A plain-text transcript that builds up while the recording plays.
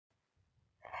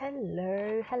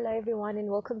Hello everyone, and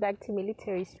welcome back to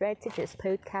Military Strategist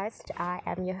Podcast. I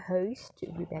am your host,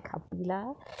 Rebecca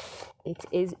Bila. It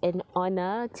is an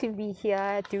honor to be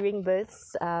here doing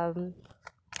this.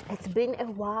 It's been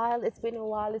a while.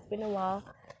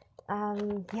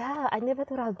 Yeah, I never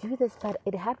thought I'll do this, but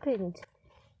it happened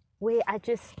where I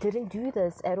just didn't do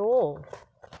this at all.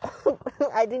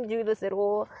 I didn't do this at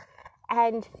all,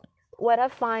 and what I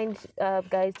find,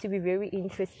 guys, to be very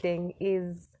interesting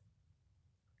is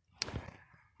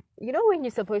when you're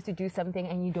supposed to do something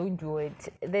and you don't do it,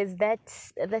 there's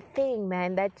the thing,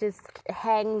 man, that just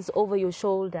hangs over your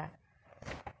shoulder.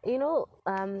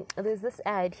 There's this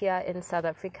ad here in South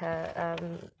Africa.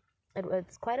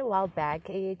 It's quite a while back,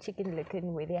 a Chicken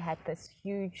Licken, where they had this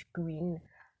huge green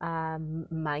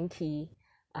monkey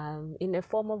in the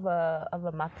form of a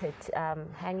muppet,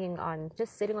 hanging on,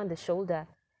 just sitting on the shoulder.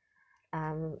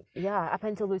 Yeah, up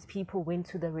until those people went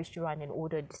to the restaurant and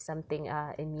ordered something,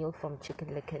 a meal from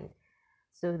Chicken Licken.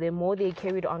 So the more they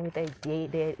carried on with their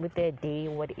day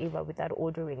or whatever, without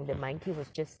ordering, the monkey was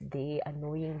just there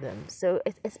annoying them. So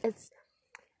it's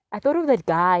I thought of that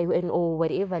guy or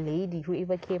whatever lady,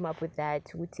 whoever came up with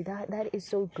that. That is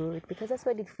so good, because that's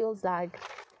what it feels like.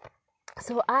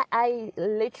 So I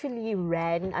literally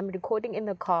ran. I'm recording in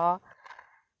the car.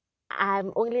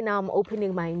 I'm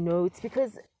opening my notes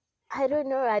because I don't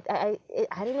know. I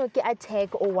don't know, get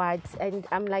attack or what. And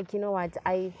I'm like, you know what?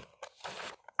 I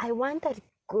want that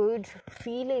good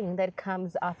feeling that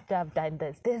comes after I've done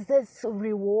this. There's this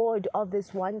reward of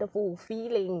this wonderful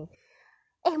feeling.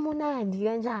 And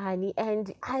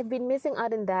I've been missing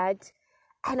out on that.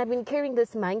 And I've been carrying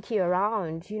this monkey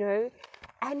around.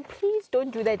 And please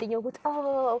don't do that. And you're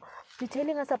you're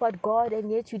telling us about God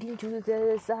and yet you didn't do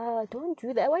this. Don't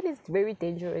do that. One is very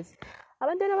dangerous.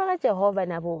 Abantwana bakaJehova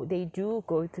nabo, they do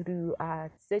go through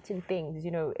certain things.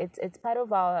 It's part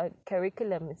of our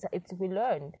curriculum. It's we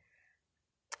learn.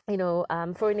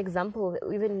 For an example,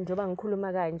 even njoba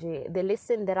ngikhuluma kanje, the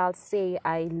lesson that I'll say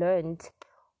I learned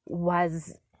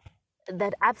was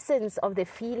that absence of the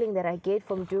feeling that I get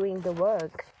from doing the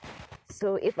work.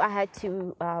 So if I had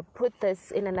to put this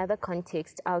in another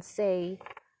context, I'll say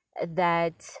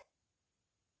that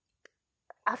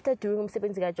after doing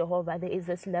umsebenzi kaJehova, there is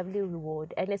this lovely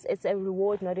reward, and it's a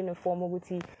reward not in a form of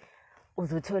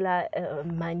uzothola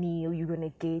money, or you're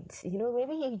gonna get,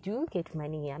 maybe you do get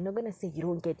money. I'm not gonna say you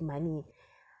don't get money,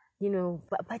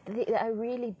 but there are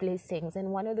really blessings,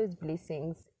 and one of those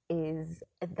blessings is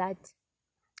that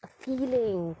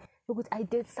feeling because I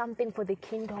did something for the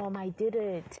kingdom. I did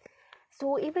it.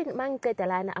 So even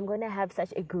Mangqedalana, I'm gonna have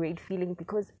such a great feeling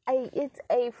because it's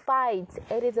a fight.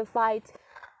 It is a fight.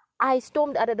 I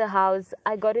stormed out of the house.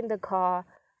 I got in the car,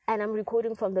 and I'm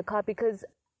recording from the car because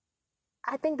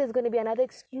I think there's going to be another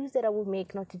excuse that I will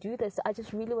make not to do this. I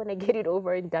just really want to get it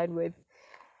over and done with.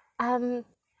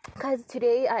 Because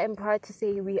today I am proud to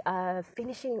say we are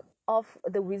finishing off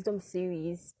the wisdom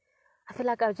series. I feel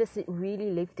like I've just really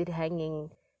left it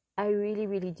hanging. I really,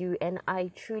 really do. And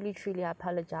I truly, truly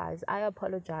apologize. I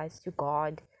apologize to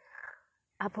God.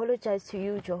 I apologize to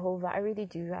you, Jehovah. I really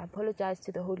do. I apologize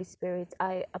to the Holy Spirit.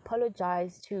 I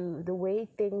apologize to the way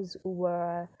things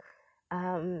were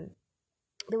planned,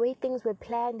 the way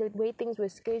things were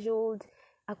scheduled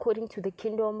according to the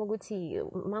kingdom.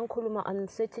 Mankuluma, on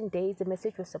certain days, the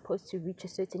message was supposed to reach a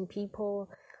certain people.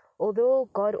 Although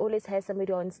God always has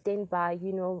somebody on standby,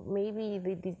 maybe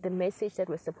the message that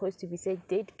was supposed to be said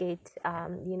did get,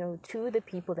 to the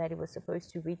people that it was supposed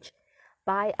to reach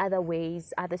by other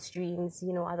ways, other streams,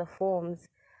 other forms.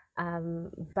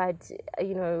 But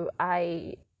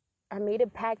I made a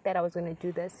pact that I was going to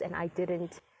do this, and I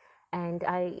didn't. And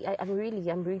I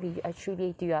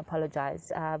truly do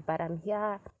apologize. But I'm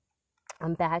here,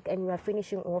 I'm back, and we are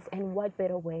finishing off. And what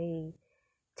better way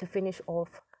to finish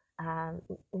off, by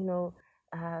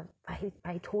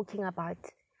talking about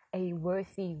a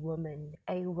worthy woman.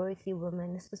 A worthy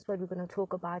woman. This is what we're going to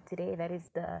talk about today. That is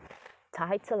the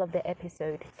title of the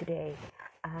episode today.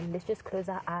 Let's just close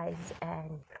our eyes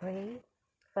and pray.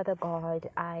 Father God,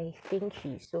 I thank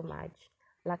you so much.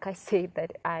 Like I said,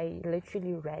 that I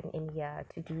literally ran in here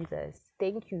to do this.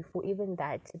 Thank you for even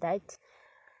that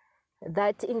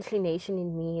inclination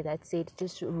in me that said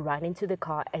just run into the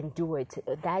car and do it.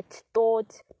 That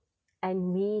thought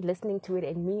and me listening to it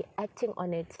and me acting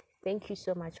on it. Thank you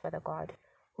so much, Father God.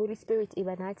 Holy Spirit,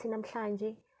 ibanathi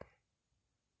namhlanje.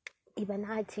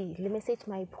 Ibanathi, the message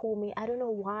might pull me. I don't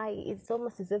know why. It's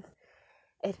almost as if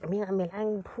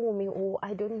pull me, or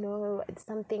I don't know.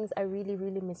 Some things are really,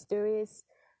 really mysterious.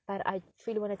 But I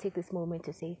really want to take this moment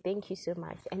to say thank you so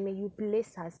much. And may you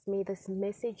bless us. May this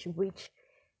message reach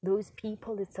those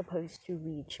people it's supposed to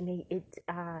reach. May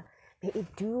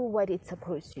it do what it's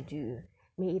supposed to do.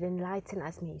 May it enlighten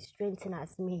us. May it strengthen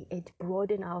us. May it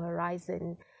broaden our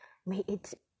horizon. May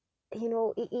it, they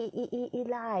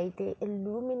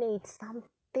illuminate some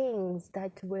things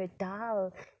that were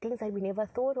dull, things that we never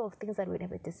thought of, things that we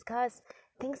never discussed,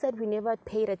 things that we never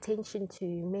paid attention to.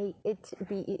 May it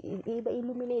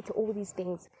illuminate all these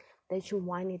things that you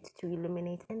want it to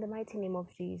illuminate. In the mighty name of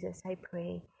Jesus, I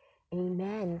pray.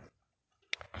 Amen.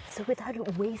 So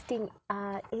without wasting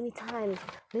any time,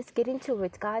 let's get into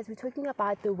it, guys. We're talking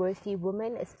about the worthy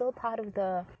woman. It's still part of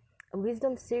the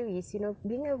wisdom series,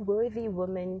 being a worthy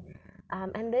woman.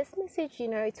 And this message,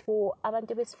 it's for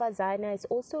abantu besifazana. It's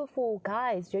also for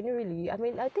guys generally. I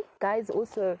mean, I think guys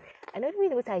also, I don't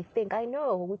really what I think. I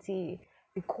know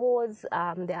because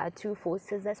there are two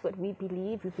forces. That's what we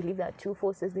believe. We believe there are two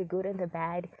forces, the good and the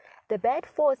bad. The bad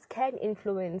force can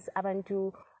influence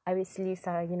abantu abesilisa,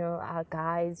 our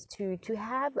guys to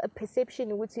have a perception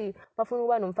ukuthi bafuna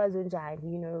ukuba nomfazi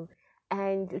onjani,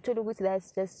 and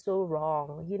that's just so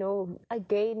wrong.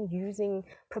 Again, using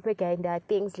propaganda,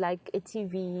 things like a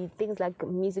TV, things like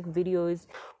music videos,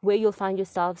 where you'll find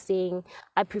yourself saying,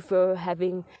 I prefer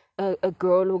having a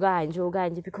girl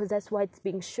oganje, because that's what's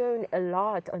being shown a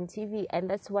lot on TV, and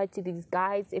that's why to these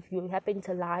guys, if you happen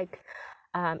to like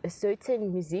a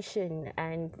certain musician,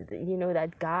 and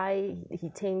that guy, he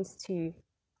tends to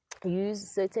use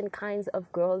certain kinds of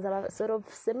girls that are sort of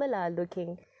similar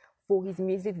looking for his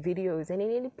music videos, and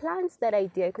then he plants that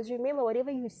idea, because remember, whatever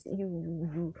you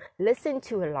listen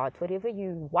to a lot, whatever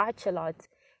you watch a lot,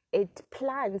 it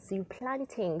plants, you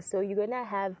planting, so you're gonna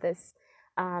have this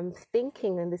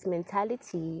thinking and this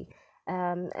mentality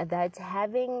that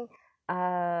having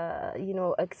a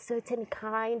certain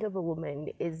kind of a woman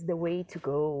is the way to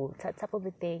go, that type of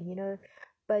a thing.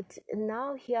 But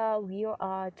now here we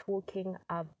are talking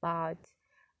about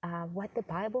what the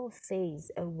Bible says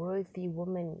a worthy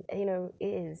woman,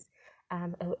 is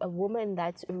a woman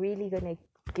that's really gonna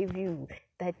give you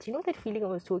that, that feeling I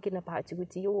was talking about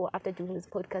with you after doing this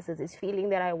podcast, is this feeling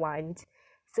that I want.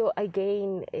 So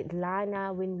again,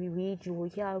 Lana, when we read, you will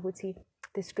hear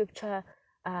the scripture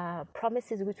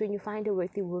promises, which when you find a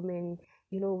worthy woman,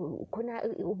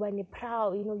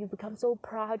 proud, you become so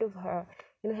proud of her.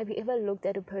 Have you ever looked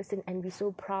at a person and be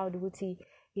so proud, Wuti,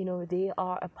 they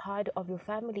are a part of your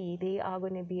family, they are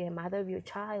going to be a mother of your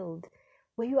child,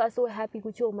 where you are so happy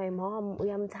with my mom, we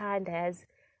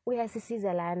has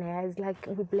as like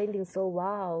we're blending so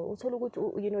well.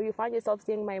 You find yourself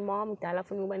saying my mom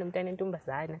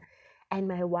and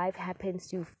my wife happens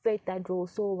to fit that role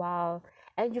so well,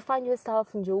 and you find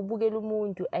yourself and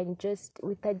just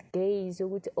with that gaze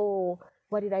with, oh,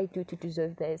 what did I do to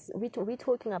deserve this? We're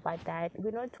talking about that.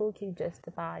 We're not talking just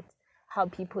about how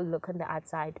people look on the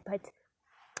outside, but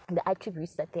the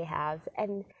attributes that they have.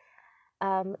 And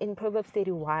in Proverbs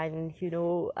 31,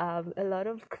 a lot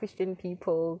of Christian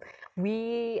people,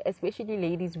 we, especially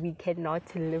ladies, we cannot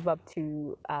live up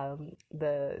to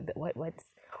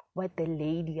what the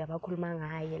lady,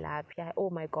 oh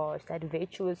my gosh, that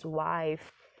virtuous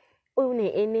wife,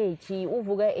 energy,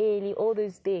 all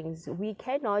those things. We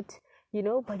cannot,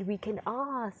 but we can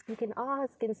ask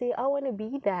and say, I want to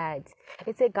be that.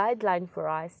 It's a guideline for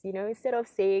us, instead of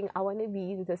saying, I want to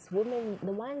be this woman,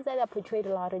 the ones that are portrayed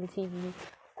a lot on TV,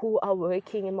 who are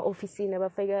working in my office,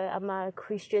 I'm a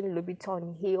Christian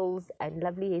Louboutin heels and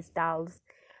lovely hairstyles,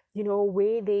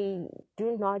 where they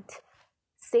do not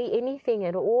say anything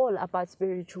at all about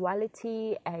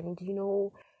spirituality and,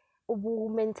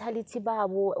 mentality,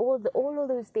 all of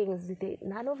those things.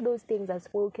 None of those things are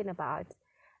spoken about,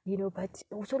 but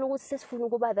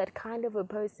that kind of a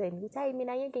person.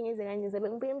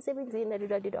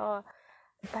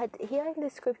 But here in the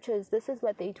scriptures, this is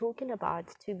what they're talking about,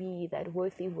 to be that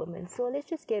worthy woman. So let's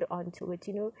just get on to it.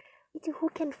 Who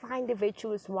can find a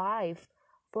virtuous wife?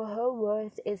 For her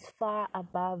worth is far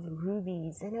above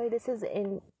rubies. This is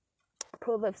in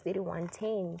Proverbs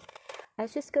 31:10.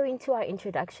 Let's just go into our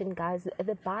introduction, guys.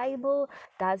 The Bible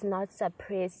does not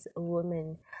suppress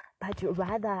women, but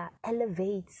rather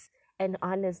elevates and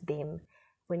honors them.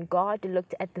 When God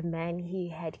looked at the man he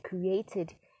had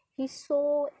created, he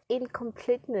saw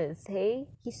incompleteness, hey?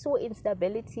 He saw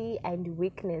instability and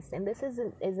weakness. And this is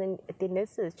in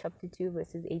Genesis chapter 2,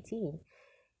 verses 18.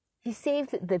 He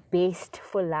saved the best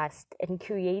for last and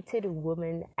created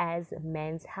woman as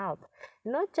man's help,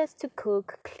 not just to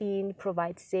cook, clean,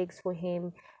 provide sex for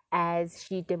him, as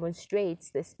she demonstrates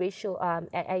the special,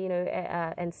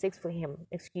 and sex for him,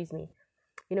 excuse me.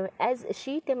 As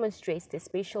she demonstrates the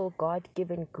special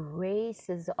God-given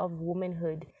graces of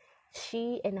womanhood,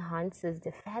 She enhances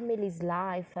the family's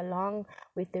life along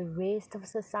with the rest of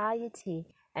society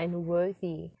and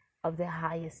worthy of the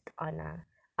highest honor.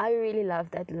 I really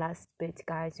love that last bit,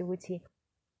 guys. You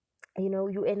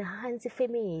enhance your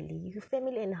family, you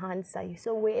family enhancer.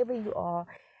 So wherever you are,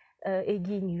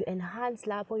 again, you enhance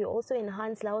lapho, you also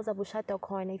enhance la uzabushata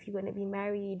corner if you're going to be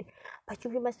married, but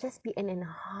you must just be an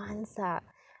enhancer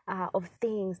of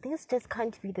things. Things just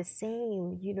can't be the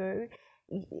same,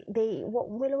 they what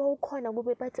will corner will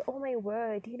be, but oh my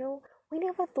word, we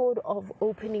never thought of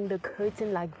opening the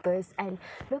curtain like this, and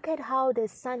look at how the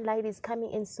sunlight is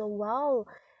coming in so well.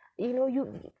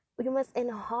 You must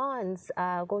enhance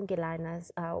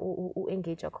gongelana's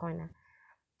engage your corner.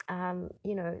 And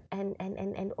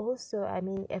also, I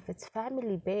mean, if it's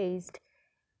family based,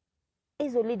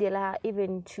 is only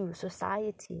even to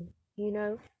society,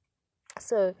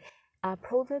 So,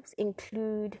 Proverbs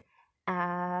include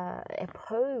a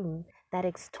poem that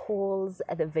extols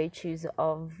the virtues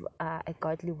of a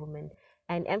godly woman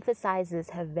and emphasizes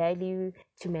her value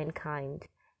to mankind.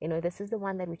 This is the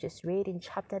one that we just read in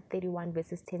chapter 31,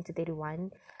 verses 10 to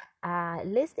 31.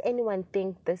 Lest anyone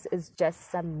think this is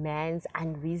just some man's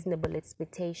unreasonable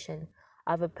expectation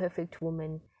of a perfect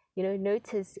woman.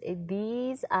 Notice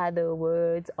these are the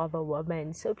words of a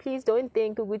woman. So please don't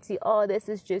think, Uguti, oh, this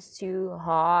is just too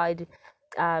hard.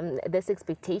 This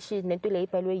expectation that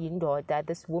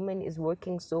this woman is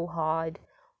working so hard.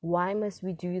 Why must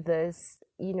we do this?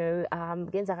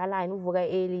 This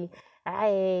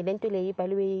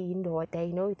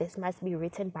must be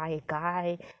written by a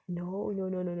guy. No.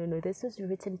 This is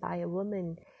written by a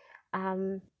woman.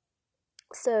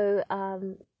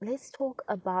 Let's talk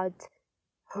about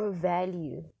her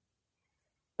value.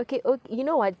 Okay, you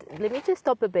know what? Let me just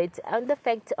stop a bit on the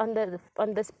fact on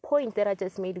this point that I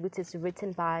just made, which is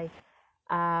written by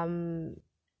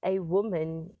a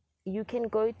woman. You can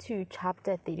go to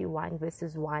chapter 31,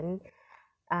 verses 1,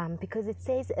 because it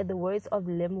says the words of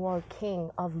Lemuel, king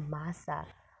of Massa,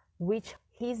 which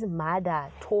his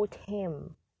mother taught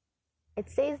him. It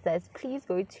says that. Please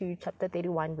go to chapter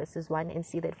 31, verses 1, and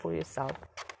see that for yourself.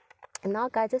 And now,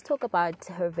 guys, let's talk about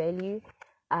her value.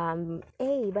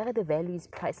 But the value is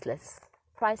priceless,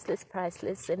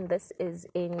 and this is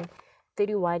in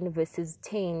 31 verses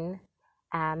 10.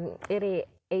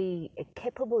 A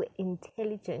capable,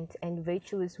 intelligent, and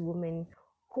virtuous woman.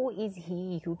 Who is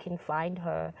he who can find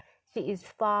her? She is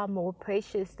far more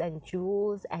precious than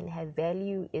jewels, and her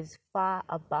value is far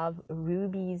above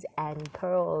rubies and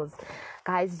pearls.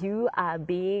 Guys, you are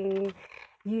being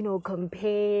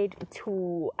compared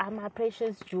to my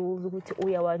precious jewels with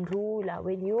uyawandlula.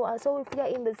 When you are so, if you're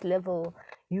in this level,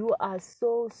 you are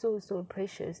so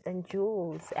precious than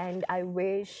jewels. And I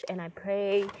wish and I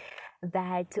pray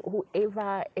that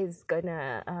whoever is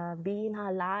gonna be in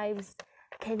our lives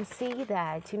can see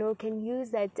that, can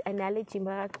use that analogy,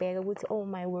 with, oh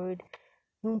my word,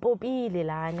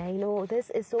 this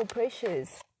is so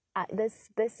precious.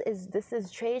 This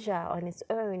is treasure on its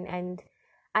own, and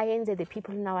I encourage the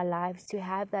people in our lives to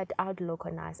have that outlook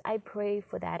on us. I pray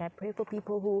for that. I pray for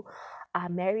people who are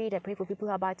married. I pray for people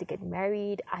who are about to get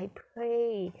married. I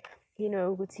pray,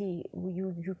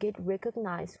 you get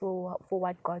recognized for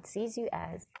what God sees you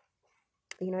as.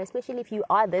 Especially if you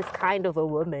are this kind of a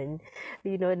woman,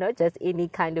 not just any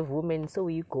kind of woman. So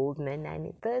you golden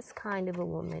and this kind of a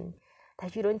woman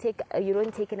that you don't take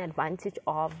an advantage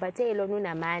of. But no,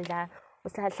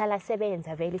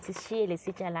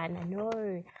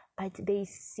 but they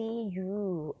see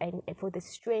you, and for the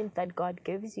strength that God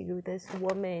gives you, this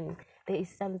woman, there is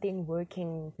something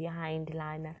working behind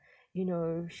Lana.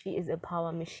 She is a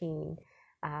power machine.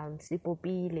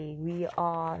 Sipopile, we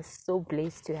are so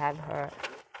blessed to have her.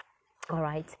 All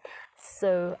right,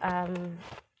 so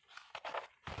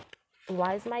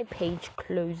why is my page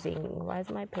closing?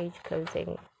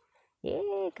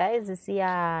 Yeah, guys,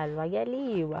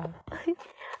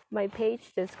 my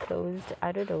page just closed.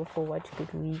 I don't know for what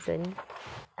good reason.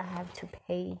 I have to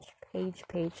page.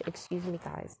 Excuse me,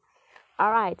 guys.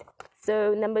 All right,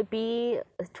 so number B,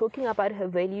 talking about her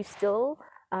value still.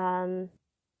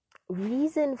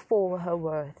 Reason for her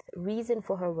worth.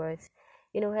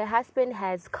 Her husband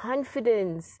has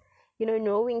confidence,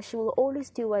 knowing she will always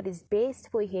do what is best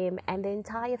for him and the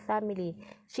entire family.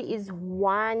 She is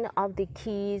one of the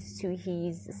keys to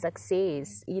his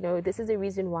success. This is the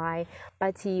reason why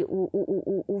but he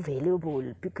valuable,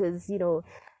 because the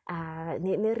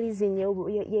reason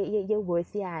you're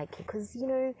worth, because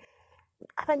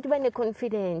abantu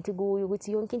bane-confident kuyo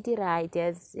ukuthi yonke into right,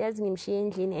 yazi ngimshiye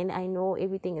endlini and I know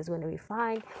everything is going to be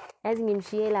fine, yazi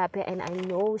ngimshiye lapha and I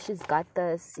know she's got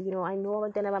this, you know, I know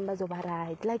abantwana bami bazoba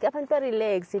right, like abantu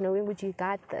ba-relax, you know, ukuthi you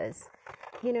got this,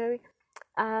 you know.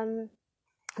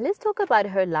 Let's talk about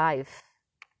her life,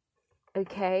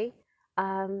 okay.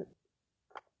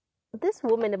 This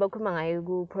woman abakhuluma ngayo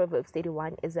ku-Proverbs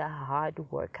 31 is a hard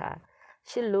worker.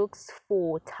 She looks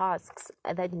for tasks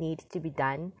that need to be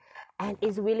done and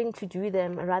is willing to do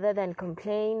them rather than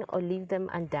complain or leave them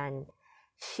undone.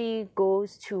 She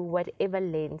goes to whatever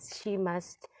lengths she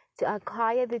must to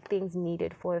acquire the things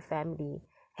needed for her family.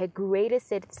 Her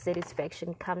greatest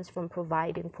satisfaction comes from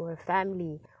providing for her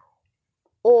family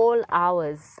all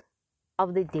hours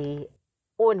of the day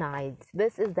or night.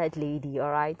 This is that lady, all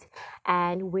right.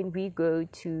 And when we go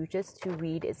to just to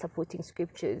read supporting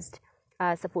scriptures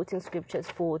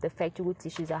for the fact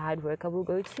that she's a hard worker, we'll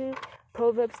go to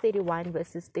Proverbs 31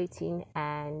 verses 13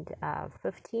 and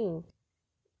 15,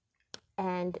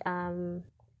 and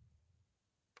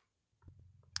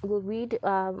we'll read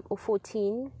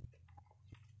 14.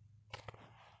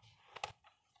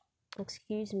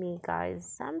 Excuse me, guys,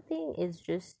 something is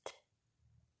just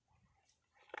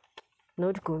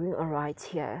not going all right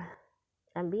here.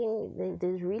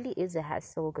 There really is a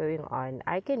hassle going on.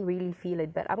 I can really feel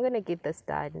it, but I'm gonna get this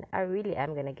done. I really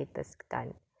am gonna get this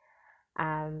done.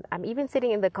 I'm even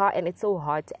sitting in the car and it's so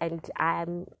hot, and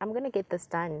I'm gonna get this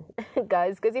done,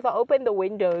 guys. Because if I open the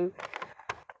window,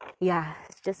 yeah,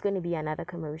 it's just gonna be another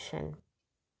commotion.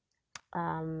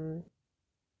 I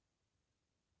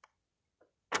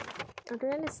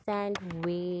don't understand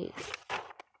where.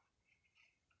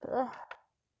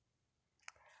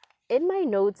 In my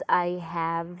notes, I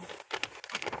have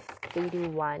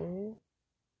 31.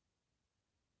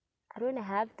 I don't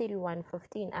have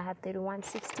 31:15. I have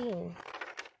 31:16.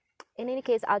 In any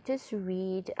case, I'll just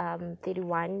read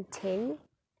 31:10.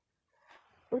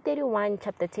 31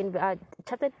 chapter 10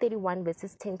 chapter 31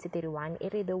 verses 10 to 31.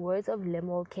 It is the words of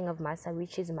Lemuel, king of Massa,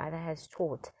 which his mother has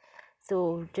taught.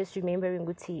 So just remembering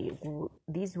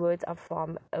these words are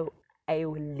from a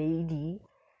lady,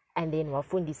 and then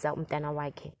wafundisa umntana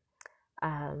wakhe.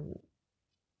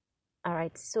 All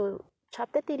right, so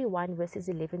chapter 31 verses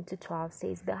 11 to 12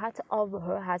 says, the heart of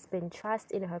her husband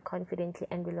trusts in her confidently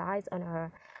and relies on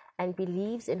her and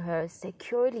believes in her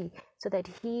securely, so that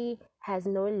he has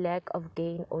no lack of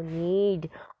gain or need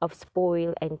of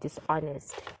spoil and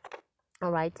dishonest.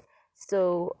 All right,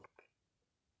 so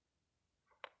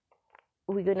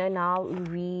we're gonna now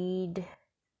read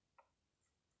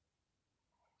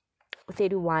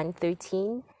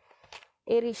 31:13.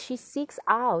 She seeks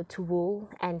out wool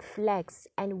and flax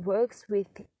and works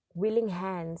with willing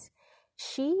hands.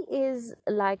 She is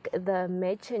like the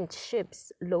merchant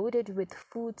ships loaded with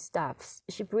foodstuffs.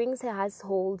 She brings her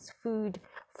household's food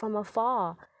from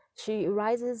afar. She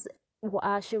rises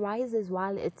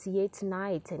while it's yet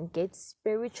night and gets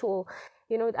spiritual.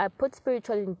 You know, I put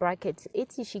spiritual in brackets.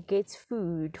 She gets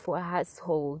food for her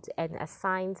household and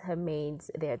assigns her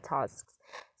maids their tasks.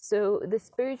 So the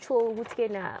spiritual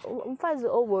umfazi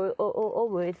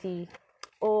worthy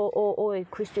or a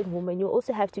Christian woman, you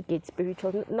also have to get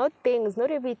spiritual. Not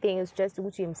everything is just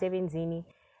Uchi Msevenzini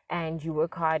and you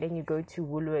work hard and you go to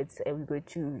Woolworths and you go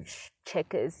to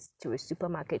Checkers, to a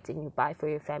supermarket, and you buy for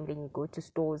your family, and you go to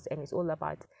stores, and it's all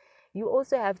about. You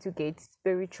also have to get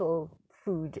spiritual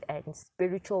food and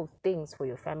spiritual things for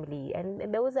your family,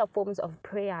 and those are forms of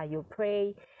prayer. You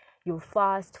pray, you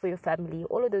fast for your family,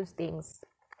 all of those things.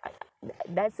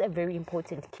 That's a very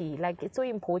important key. Like, it's so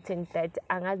important that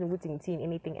I'm not putting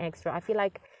anything extra. I feel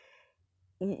like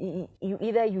you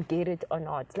either you get it or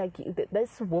not. Like,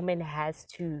 this woman has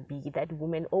to be that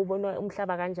woman. I'm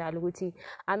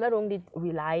not only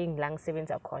relying lang sevens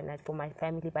for my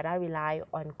family, but I rely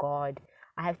on God.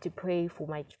 I have to pray for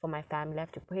my family. I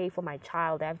have to pray for my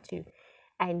child. I have to,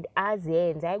 and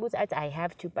azenza I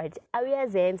have to, but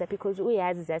uyazenza because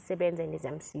uyazi ziyasebenza and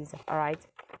izamsiza. All right.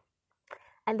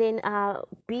 And then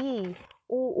B,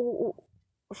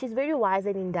 she's very wise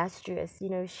and industrious. You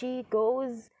know, she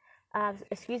goes,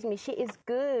 she is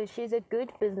good. She's a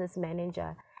good business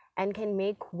manager and can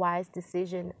make wise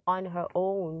decisions on her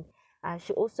own.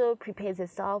 She also prepares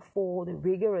herself for the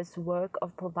rigorous work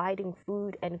of providing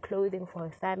food and clothing for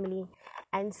her family,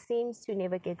 and seems to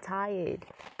never get tired.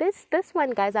 This one,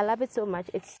 guys, I love it so much.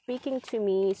 It's speaking to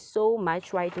me so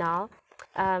much right now.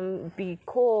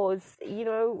 Because, you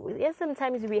know, yes,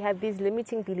 sometimes we have these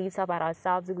limiting beliefs about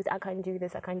ourselves, because I can't do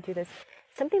this.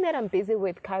 Something that I'm busy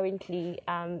with currently,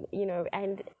 you know,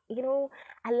 and, you know,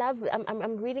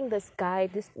 I'm reading this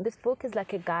guide. This book is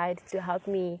like a guide to help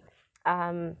me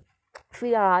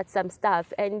figure out some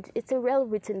stuff, and it's a well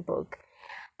written book.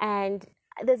 And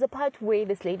there's a part where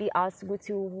this lady asks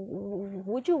Gutu,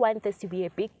 would you want this to be a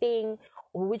big thing,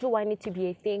 or would you want it to be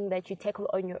a thing that you tackle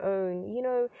on your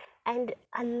own, and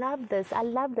I love this. I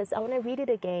want to read it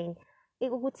again.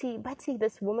 But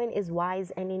this woman is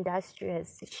wise and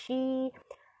industrious. She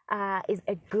is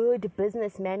a good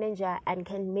business manager and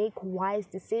can make wise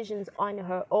decisions on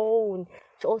her own.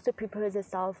 She also prepares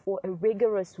herself for a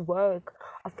rigorous work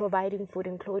of providing food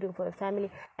and clothing for her family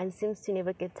and seems to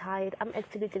never get tired. I'm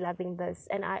absolutely loving this,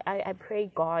 and I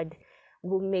pray God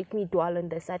will make me dwell on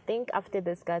this. I think after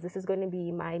this, guys, this is going to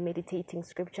be my meditating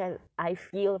scripture. I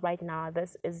feel right now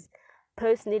this is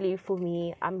personally for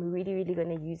me. I'm really, really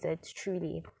going to use it,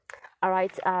 truly. All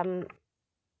right.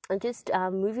 And just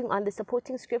moving on, the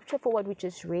supporting scripture for what we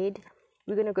just read,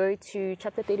 we're going to go to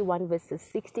chapter 31, verses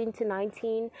 16 to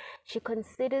 19. She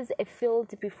considers a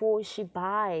field before she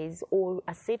buys or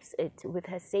accepts it with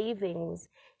her savings.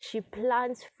 She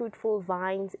plants fruitful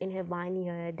vines in her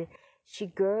vineyard. She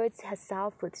girds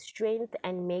herself with strength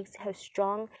and makes her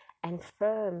strong and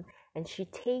firm. And she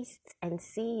tastes and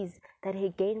sees that her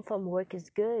gain from work is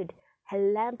good. Her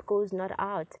lamp goes not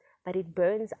out, but it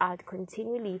burns out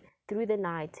continually through the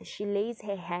night. She lays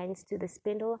her hands to the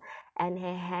spindle, and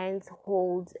her hands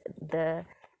hold the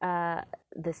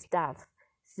staff.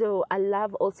 So I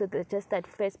love also just that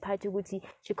first part of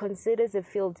she considers a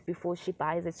field before she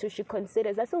buys it. So she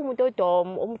considers, that's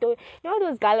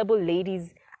those gullible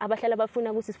ladies abahlala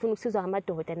bafuna ukuthi sifuna ukusizwa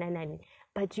amadoda nanani,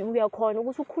 but uyakhona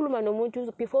ukuthi ukhuluma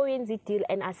nomuntu before uyenza i-deal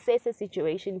and assess a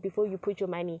situation before you put your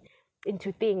money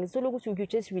into things. So look, you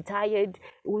just retired,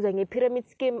 using a pyramid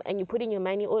scheme, and you put in your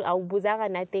money all awubuzanga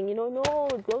nothing. No,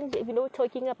 don't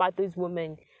talking about those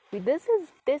women. This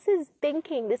is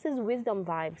thinking, this is wisdom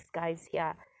vibes, guys.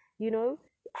 Here,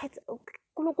 it's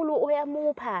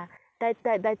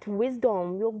that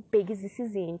wisdom. Your biggest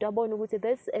decision.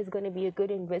 This is going to be a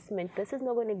good investment. This is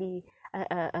not going to be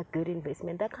a good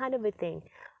investment. That kind of a thing.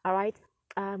 All right.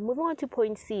 Moving on to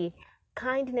point C.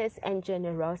 Kindness and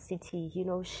generosity.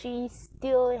 She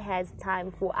still has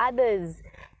time for others.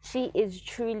 She is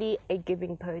truly a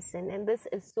giving person, and this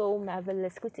is so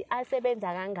marvelous.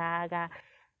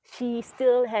 She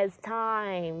still has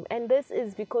time, and this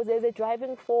is because there's a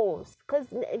driving force. Because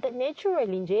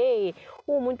naturally,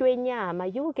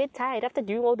 you will get tired after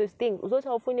doing all those things.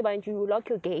 You lock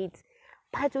your gates.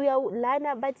 But we are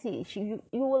lana, but you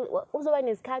will also when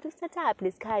it's cut, set up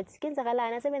this cut.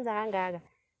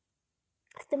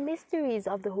 It's the mysteries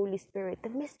of the Holy Spirit, the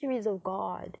mysteries of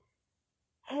God.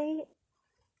 Hey,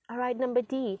 all right, number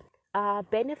D,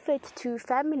 benefit to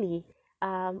family.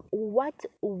 What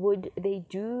would they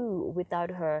do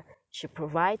without her? She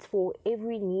provides for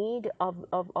every need of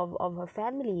her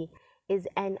family, is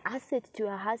an asset to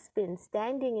her husband,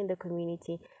 standing in the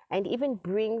community, and even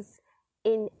brings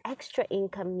in extra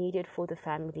income needed for the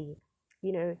family.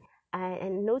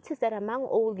 And notice that among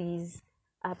all these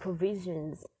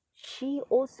provisions, she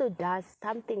also does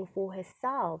something for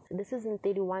herself. This is in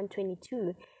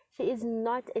 31:22. She is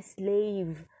not a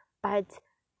slave, but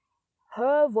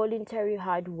her voluntary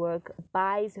hard work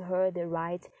buys her the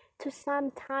right to some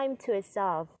time to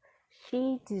herself.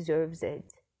 She deserves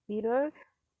it,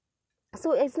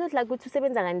 So it's not like ukuthi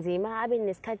usebenza kanzima abe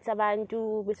nesikhathi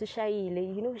sabantu bese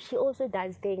ushayile. She also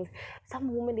does things.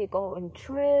 Some women, they go on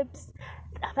trips,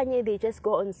 abanye they just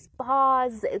go on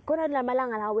spas, khona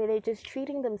lamalanga la where they're just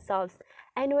treating themselves.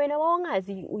 And when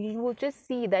you will just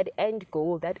see that end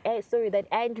goal, that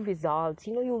end result.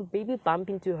 You'll maybe bump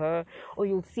into her, or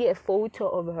you'll see a photo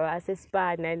of her as a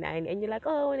spa, and you're like,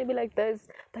 oh, I want to be like this.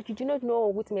 But you do not know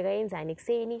what mekayenzani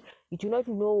kuseni. You do not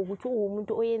know what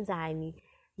umuntu oyenzani.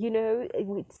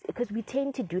 Because we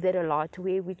tend to do that a lot,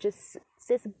 where we just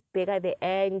bigger the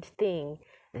end thing,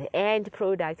 the end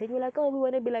product, and you're like, oh, we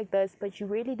want to be like this, but you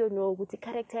really don't know what the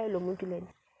character lo muntu lena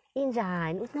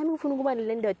injani. Usinami ufuna ukuba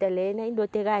nale ndoda lena,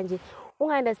 indoda ekanje,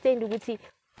 unga-understand ukuthi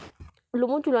lo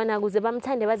muntu lona kuze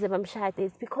bamthande baze bamshade.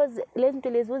 It's because lezi zinto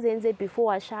lezi uzenze before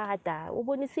washada.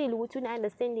 Ubonisile ukuthi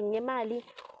une-understanding ngemali,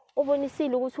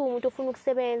 ubonisile ukuthi umuntu ofuna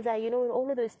ukusebenza, all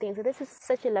of those things. So this is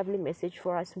such a lovely message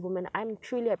for us women. I'm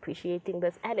truly appreciating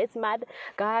this, and it's mad,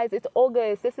 guys. It's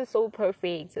August. This is so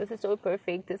perfect. This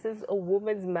is a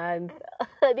woman's month.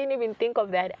 I didn't even think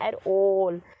of that at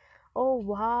all. Oh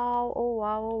wow, oh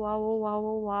wow, oh wow, oh wow,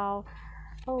 oh wow,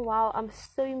 oh wow. I'm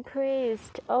so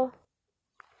impressed.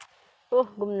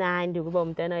 Kumnandi ukuba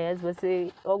umntwana yazi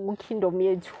bese kingdom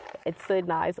yethu. It's so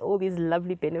nice, all these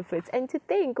lovely benefits, and to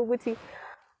think ukuthi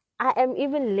I am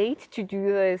even late to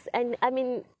do this. And I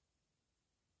mean,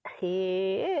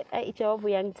 hey, Jehova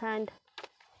uyangithanda.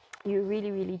 You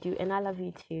really, really do. And I love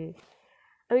you too.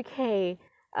 Okay.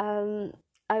 Um,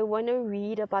 I want to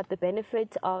read about the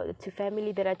benefit to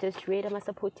family that I just read. I'm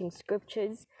supporting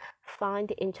scriptures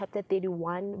found in chapter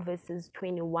 31, verses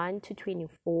 21 to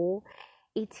 24.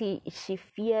 She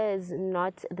fears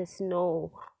not the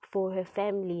snow for her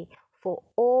family, for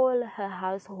all her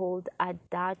household are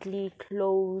darkly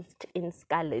clothed in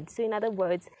scarlet. So, in other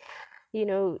words, you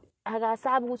know,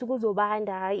 akasabi ukuthi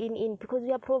kuzobanda in because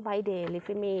uyaprovidele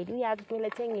ifamily, uyazi kumele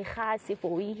athenge ihasi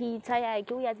for ihitha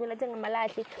yakhe, uyazi kumele athenge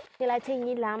amalahle, kumele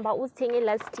athenge ilamba uzithenge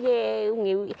last year.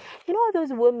 You know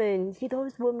those women,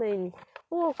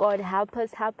 oh God, help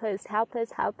us, help us, help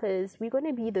us, help us. We're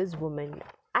gonna be those women.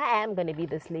 I am gonna be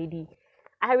this lady.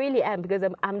 I really am, because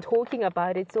I'm talking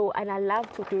about it. So, and I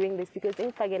love to doing this because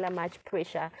in Fagela much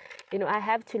pressure. You know, I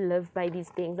have to live by these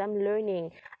things. I'm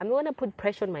learning. I'm not gonna put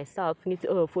pressure on myself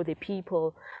for the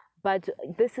people, but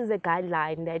this is a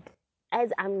guideline that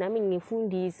as I'm naming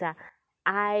Fundisa,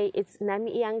 it's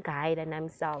nami young guide and I'm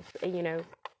self. You know,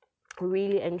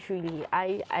 really and truly,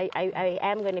 I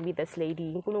am going to be this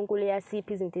lady.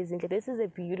 This is a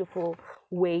beautiful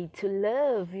way to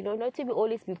live, you know, not to be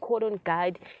always be caught on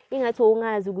guard.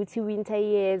 Winter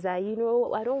years, you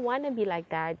know, I don't want to be like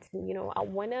that. You know, I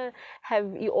want to have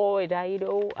order, you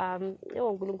know.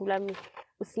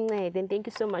 And thank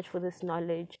you so much for this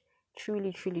knowledge.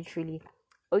 Truly, truly, truly.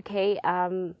 Okay,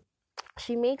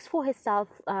 she makes for herself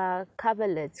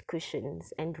coverlets,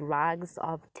 cushions, and rugs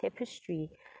of tapestry,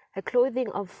 her clothing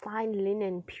of fine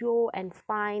linen, pure and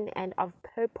fine, and of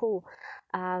purple.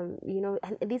 You know,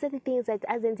 and these are the things that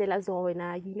Azenzela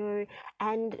Zona, you know,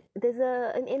 and there's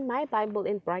in my Bible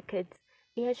in brackets,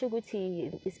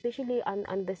 especially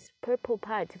on this purple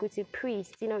part, Guti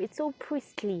priest, you know, it's so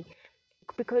priestly,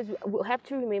 because we have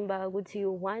to remember, Guti,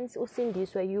 once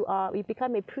usindiswa, you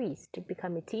become a priest, you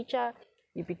become a teacher,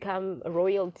 you become a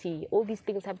royalty. All these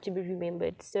things have to be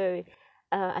remembered. So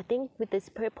I think with this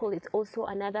purple, it's also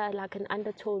another like an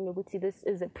undertone. Uguti, this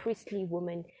is a priestly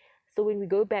woman. So when we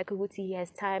go back, Uguti,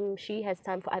 she has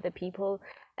time for other people.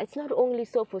 It's not only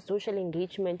so for social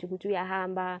engagement, Uguti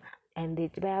Yahamba, and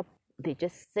they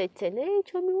just sit and hey,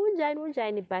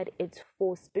 unjani, but it's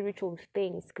for spiritual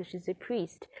things because she's a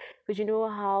priest. Because you know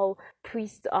how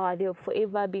priests are, they're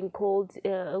forever being called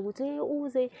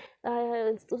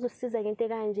uzosiza ngento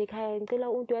kanje ekhaya ngicela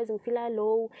umuntu ngifila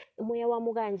low umoya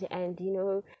wami kanje, and you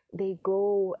know they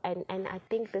go and I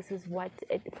think this is what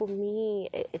for me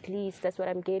at least that's what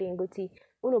I'm getting ukuthi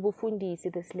unobufundisi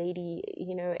this lady,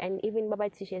 you know, and even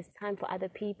babathi she has time for other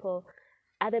people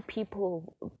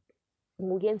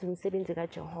mugenza umsebenzi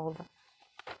kaJehova.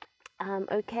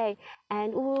 Okay,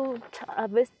 and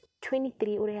verse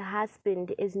 23, her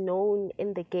husband is known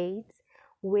in the gates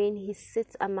when he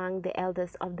sits among the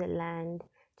elders of the land.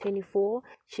 24,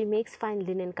 she makes fine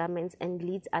linen garments and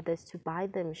leads others to buy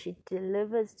them. She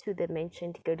delivers to the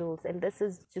mentioned girdles, and this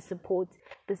is to support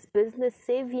this business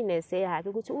savviness.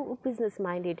 Business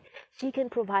minded, she can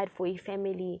provide for a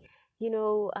family, you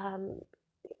know.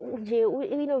 Nje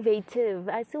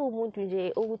innovative, asiwe umuntu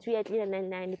nje ukuthi uyaklina nani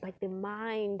nani, but the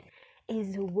mind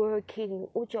is working.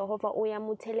 uJehova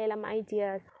uyamuthelela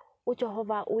ama-ideas,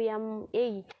 uJehova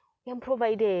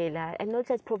uyamprovidela, and not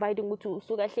just providing ukuthi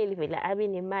usuka hleli vele abe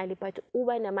nemali, but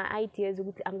uba nama-ideas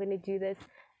ukuthi I'm going to do this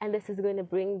and this is going to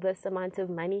bring this amount of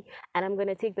money and I'm going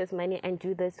to take this money and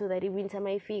do this so that ibinta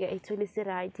mayifika ithole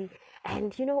isirayidi,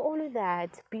 and you know, all of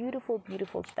that beautiful,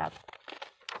 beautiful stuff.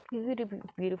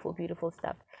 Beautiful, beautiful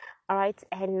stuff. All right,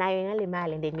 and now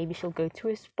and then maybe she'll go to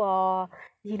a spa,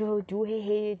 you know, do her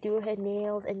hair, do her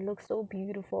nails, and look so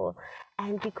beautiful.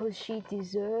 And because she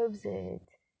deserves it,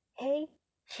 hey,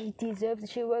 she deserves it.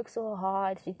 She works so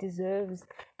hard. She deserves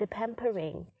the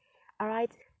pampering. All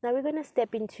right, now we're gonna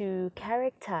step into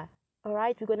character. All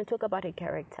right, we're gonna talk about her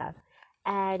character,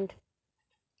 and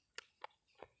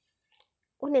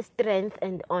on strength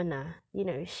and honor. You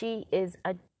know, she is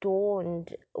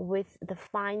adorned with the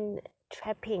fine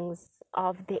trappings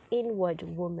of the inward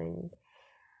woman.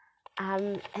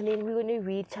 And then we're going to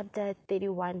read chapter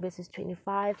 31, verses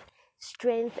 25.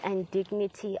 Strength and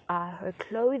dignity are her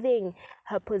clothing.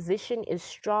 Her position is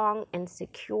strong and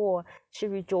secure. She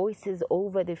rejoices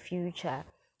over the future.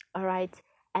 All right.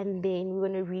 And then we're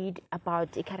going to read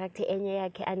about a character,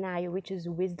 which is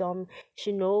wisdom.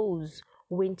 She knows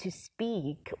when to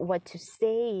speak, what to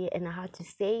say, and how to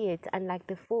say it. Unlike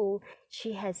the fool,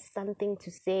 she has something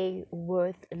to say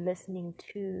worth listening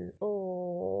to.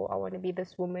 Oh, I want to be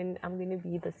this woman. I'm going to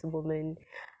be this woman.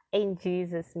 In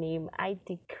Jesus' name, I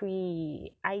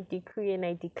decree, and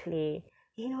I declare.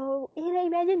 You know,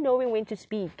 imagine knowing when to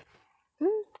speak,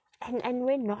 and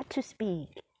when not to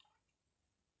speak.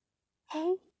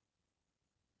 Hey,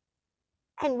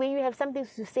 And when you have something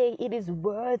to say, it is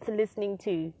worth listening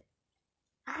to.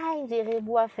 Ai, nje re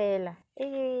bua fela.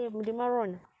 Modimo wa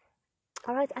rona.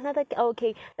 All right,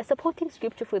 okay, a supporting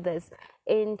scripture for this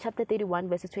in chapter 31,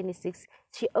 verses 26.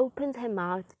 She opens her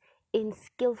mouth in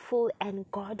skillful and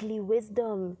godly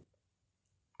wisdom,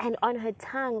 and on her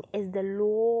tongue is the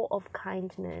law of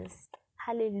kindness.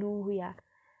 Hallelujah.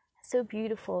 So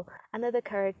beautiful. Another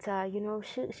character,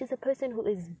 she's a person who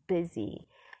is busy.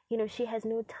 She has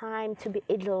no time to be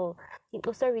idle.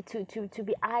 To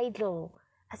be idle.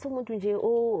 Asumuntu nje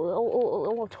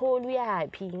ungatholi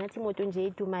uyaphi ngathi imoto nje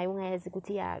edumayo ungayazi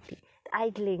ukuthi yaphi.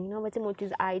 Idling, but imoto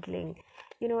is idling.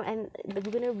 And we're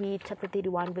going to read chapter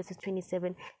 31 verses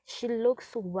 27. She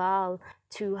looks well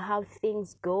to how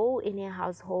things go in her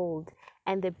household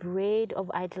and the bread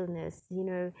of idleness,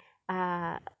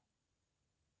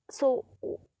 so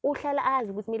uhlala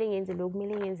azi ukuthi kumele ngenze lokhu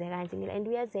kumele ngenze kanje and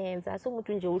uyazenza so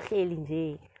umuntu nje uhleli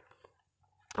nje.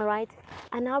 All right,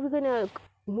 and now we're going to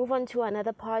move on to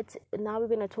another part. Now we're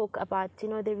going to talk about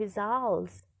the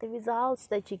results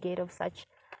that you get of such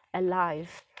a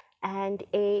life. And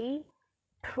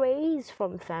praise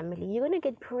from family. You're going to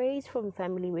get praise from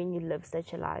family when you live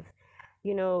such a life.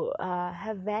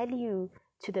 Her value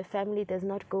to the family does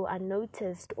not go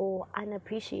unnoticed or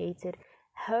unappreciated.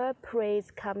 Her praise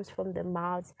comes from the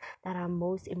mouths that are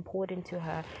most important to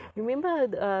her. Remember,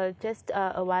 just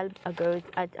a while ago,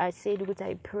 I said,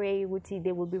 I pray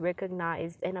they will be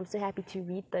recognized, and I'm so happy to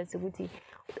read this.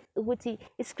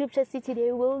 Scripture city,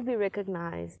 they will be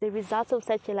recognized. The results of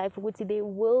such a life, they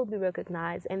will be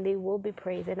recognized and they will be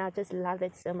praised, and I just love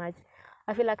that so much.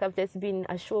 I feel like I've just been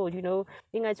assured, no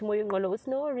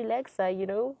relaxer,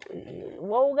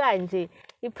 wawukanje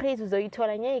ipraise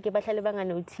uzoyithola ngeke bahlale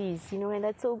banganotice, and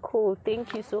that's so cool.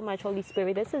 Thank you so much, Holy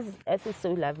Spirit. This is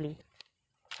so lovely.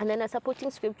 And then a supporting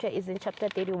scripture is in chapter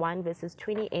 31 verses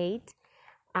 28.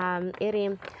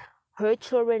 Her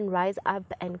children rise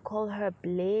up and call her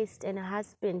blessed, and her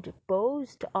husband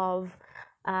boast of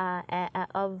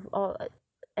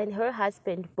and her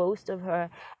husband boasts of her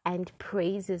and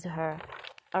praises her.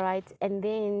 All right, and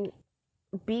then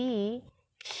B,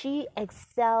 she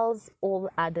excels all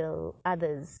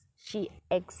others. She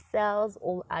excels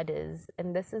all others,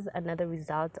 and this is another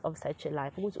result of such a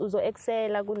life. Not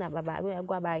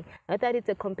that it's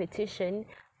a competition,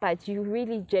 but you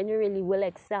really genuinely will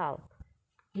excel,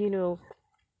 and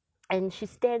she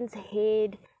stands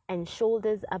head and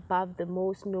shoulders above the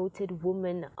most noted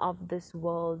woman of this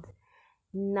world.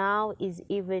 Now is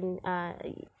even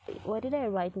what did I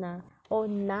write now?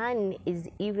 None is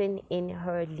even in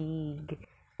her league.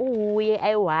 Uye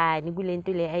ayi-one kule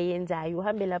nto le ayenzayo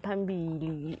uhambela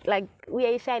phambili, like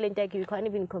uyayishaya le nto yakhe. You can't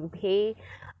even compare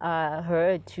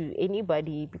her to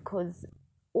anybody because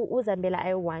uzihambela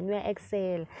ayi-one,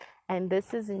 uya-excel. And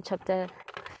this is in chapter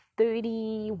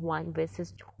 31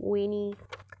 verses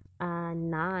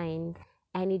 29,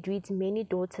 and it reads, many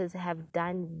daughters have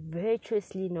done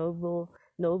virtuously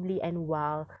nobly and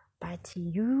well, but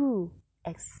you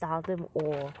excel them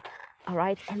all. All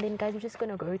right, and then guys, we're just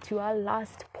gonna go to our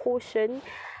last portion.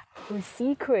 Her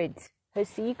secret. I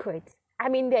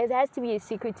mean, there has to be a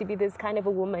secret to be this kind of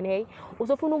a woman, hey?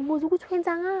 Uzofuna ukubuza ukuthi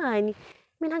wenza ngani?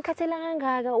 Mina ngikhathela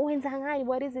kangaka, wenza ngani?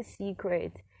 What is the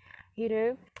secret?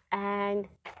 And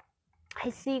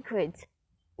her secret,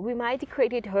 we might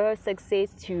credit her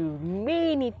success to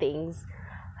many things.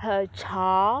 Her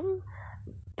charm,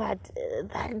 but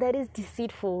that is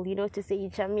deceitful, to say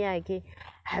charm yake.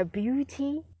 Her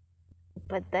beauty,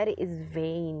 but that is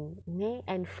vain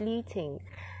and fleeting.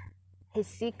 Her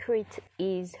secret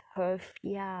is her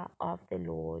fear of the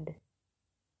Lord.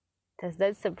 Does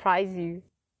that surprise you?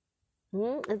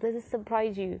 Does it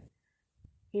surprise you?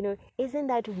 Isn't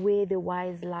that where the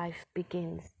wise life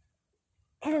begins?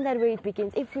 Isn't that where it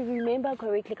begins? If you remember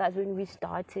correctly, guys, when we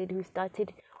started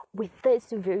with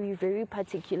this very, very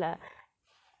particular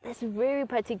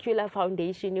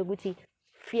foundation. Yoguti,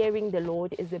 fearing the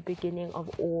Lord is the beginning of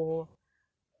all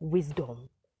wisdom.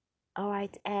 All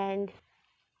right, and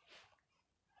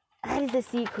that is the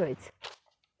secret.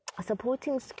 A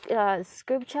supporting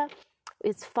scripture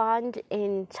is found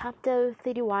in chapter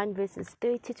 31, verses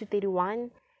 30 to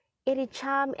 31.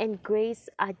 Charm and grace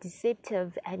are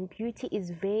deceptive, and beauty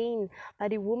is vain,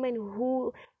 but a woman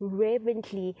who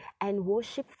reverently and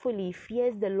worshipfully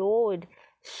fears the Lord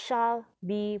shall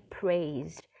be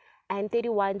praised. And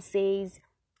 31 says,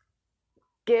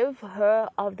 give her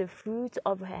of the fruit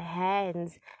of her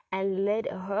hands, and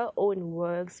let her own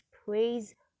works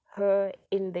praise her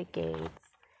in the gates.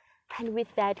 And with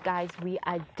that, guys, we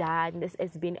are done. This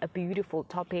has been a beautiful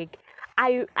topic.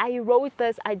 I wrote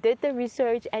this, I did the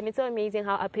research, and it's so amazing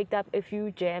how I picked up a few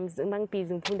gems among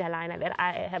pieces in Fundalina that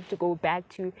I have to go back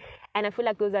to. And I feel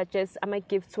like those are just, I'm a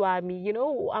gift to me,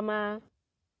 I'm a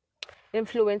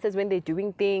influencers when they're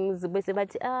doing things, but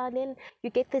then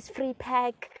you get this free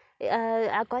pack.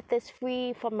 I got this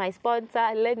free from my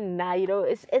sponsor. Lena,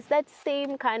 it's that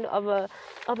same kind of a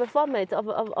format of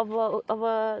a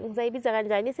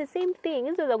it's the same thing.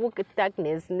 It's the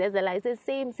darkness. It's the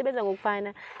same.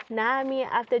 Nami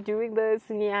after doing this,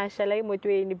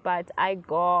 but I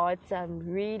got some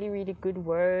really really good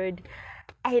word.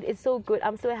 It is so good.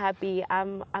 I'm so happy.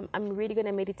 I'm really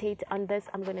gonna meditate on this.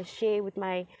 I'm gonna share with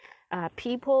my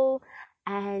people.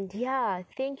 And yeah,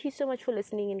 thank you so much for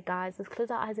listening. And guys, let's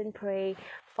close our eyes and pray.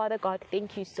 Father God,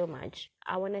 thank you so much.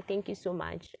 I want to thank you so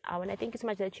much. I want to thank you so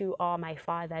much that you are my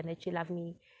Father and that you love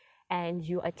me and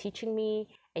you are teaching me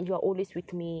and you are always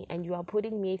with me and you are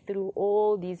putting me through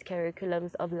all these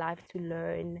curriculums of life to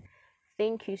learn.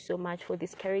 Thank you so much for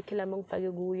this curriculum of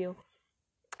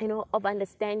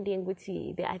understanding which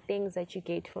there are things that you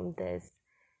get from this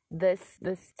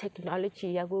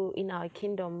technology in our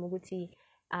kingdom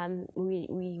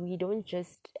we don't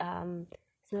just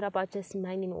it's not about just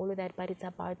mining all of that, but it's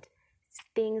about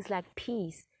things like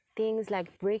peace, things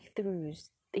like breakthroughs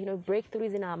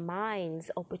in our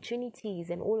minds, opportunities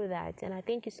and all of that. And I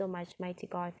thank you so much, mighty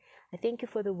God. I thank you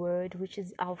for the word, which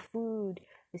is our food,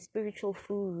 the spiritual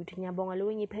food, which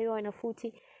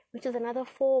is another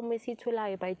form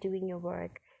by doing your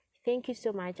work. Thank you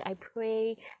so much. I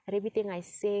pray that everything I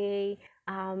say,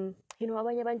 abanye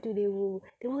abantu they will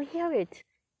hear it.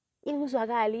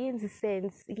 Inguzwakali in the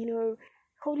sense,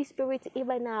 Holy Spirit,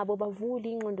 iba nabo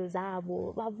bavule ingqondo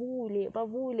zabo,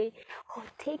 bavule,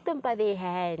 take them by their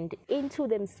hand into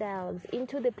themselves,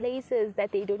 into the places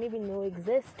that they don't even know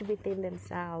exist within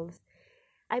themselves.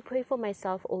 I pray for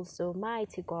myself also,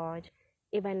 mighty God.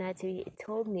 Ibanati,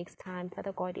 till next time,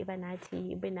 Father God,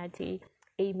 Ibanati,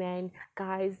 amen.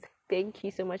 Guys, thank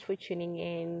you so much for tuning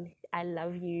in. I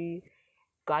love you.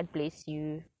 God bless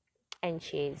you, and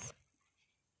cheers.